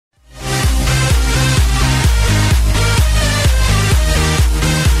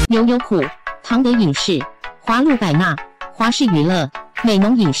由优酷、唐德影视、华路百纳、华视娱乐、美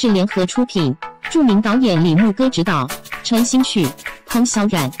浓影视联合出品，著名导演李牧歌执导，陈星旭、彭小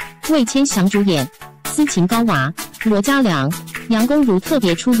苒、魏千祥主演，斯琴高娃、罗嘉良、杨恭如特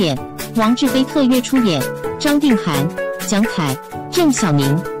别出演，王志飞特约出演，张定涵、蒋凯、郑晓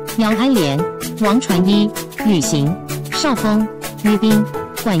明、姚安莲、王传一、吕行、邵峰、于斌、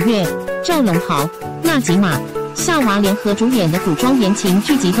管乐、赵龙豪、纳吉玛、夏娃联合主演的古装言情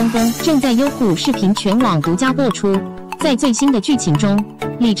剧集《东宫》正在优酷视频全网独家播出。在最新的剧情中，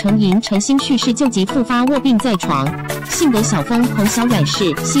李承鄞陈星旭是救急复发卧病在床，幸得小枫彭小苒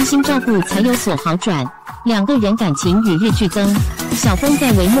是悉心照顾才有所好转，两个人感情与日俱增。小枫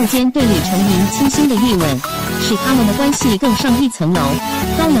在帷幕间对李承鄞倾心的一吻，使他们的关系更上一层楼。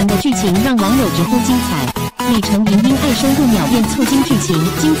高能的剧情让网友直呼精彩。李承鄞因爱深入秒变促进剧情，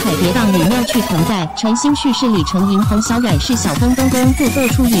精彩跌宕与妙趣同在。陈星旭是李承鄞，彭小苒是小枫。东宫自播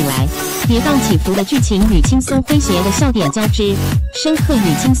出以来，跌宕起伏的剧情与轻松诙谐的笑点交织，深刻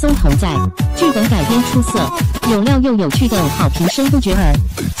与轻松同在。剧本改编出色，有料又有趣等好评声不绝耳。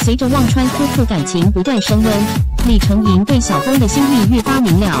随着忘川夫妇感情不断升温，李承鄞对小枫的心意越发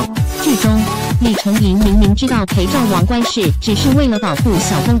明了。剧中，李承鄞明明知道陪赵王冠氏只是为了保护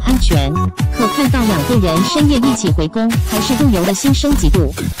小枫安全，可看到两个人深夜一起回宫，还是不由得心生嫉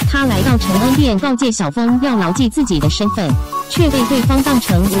妒。他来到承恩殿告诫小枫要牢记自己的身份，却被对方当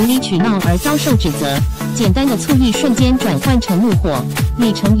成无理取闹而遭受指责。简单的醋意瞬间转换成怒火，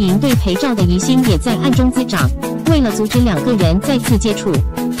李承鄞对陪赵的疑心也在暗中滋长。为了阻止两个人再次接触，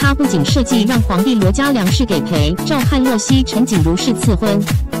他不仅设计让皇帝罗嘉良是给陪赵和洛熙陈景如是赐婚，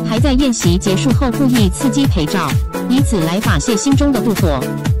还在宴席结束后故意刺激陪赵，以此来发泄心中的妒火。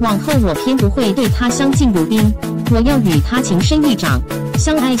往后我偏不会对他相敬如宾，我要与他情深意长，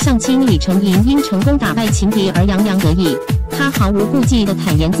相爱相亲。李承鄞因成功打败情敌而洋洋得意，他毫无顾忌地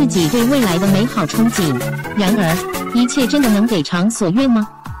坦言自己对未来的美好憧憬。然而，一切真的能给偿所愿吗？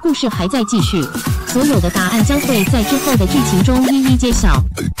故事还在继续，所有的答案将会在之后的剧情中一一揭晓。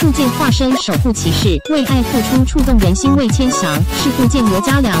顾剑化身守护骑士，为爱付出触动人心。魏千祥是顾剑，罗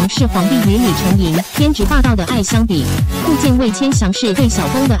嘉良是皇帝。与李承鄞偏执霸道的爱相比，顾剑魏千祥是对小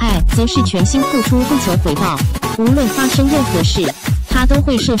枫的爱，则是全心付出不求回报。无论发生任何事，他都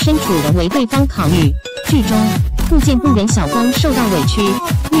会设身处地为对方考虑。剧中，顾剑不忍小枫受到委屈，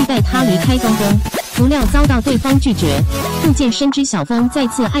欲带他离开东宫，不料遭到对方拒绝。顾剑深知小枫再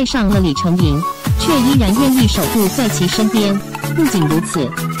次爱上了李承鄞，却依然愿意守护在其身边。不仅如此，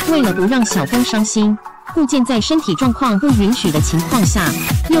为了不让小枫伤心，顾剑在身体状况不允许的情况下，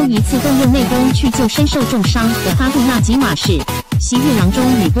又一次动用内功去救身受重伤的阿杜纳吉马氏。昔日郎中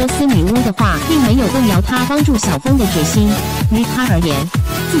与波斯女巫的话，并没有动摇他帮助小枫的决心。于他而言，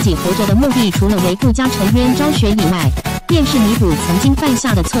自己活着的目的除了为顾家沉冤昭雪以外，便是弥补曾经犯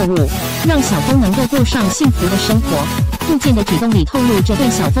下的错误，让小枫能够过上幸福的生活。顾剑的举动里透露着对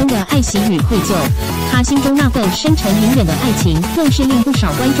小枫的爱惜与愧疚，他心中那份深沉隐忍的爱情，更是令不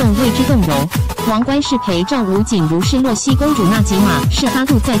少观众为之动容。王冠氏陪赵武景如是洛熙公主，纳吉玛是阿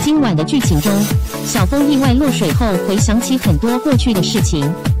杜。在今晚的剧情中，小枫意外落水后回想起很多过去的事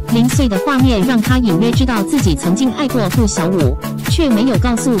情，零碎的画面让他隐约知道自己曾经爱过顾小武，却没有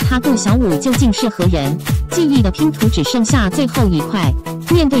告诉他顾小武究竟是何人。记忆的拼图只剩下最后一块。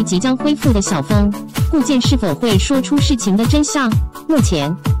面对即将恢复的小枫，顾剑是否会说出事情的真相？目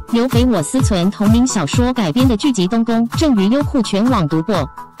前，由北我思存同名小说改编的剧集《东宫》正于优酷全网独播，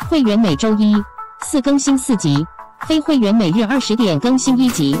会员每周1、4更新4集，非会员每日20点更新1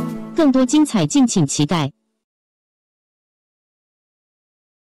集，更多精彩敬请期待。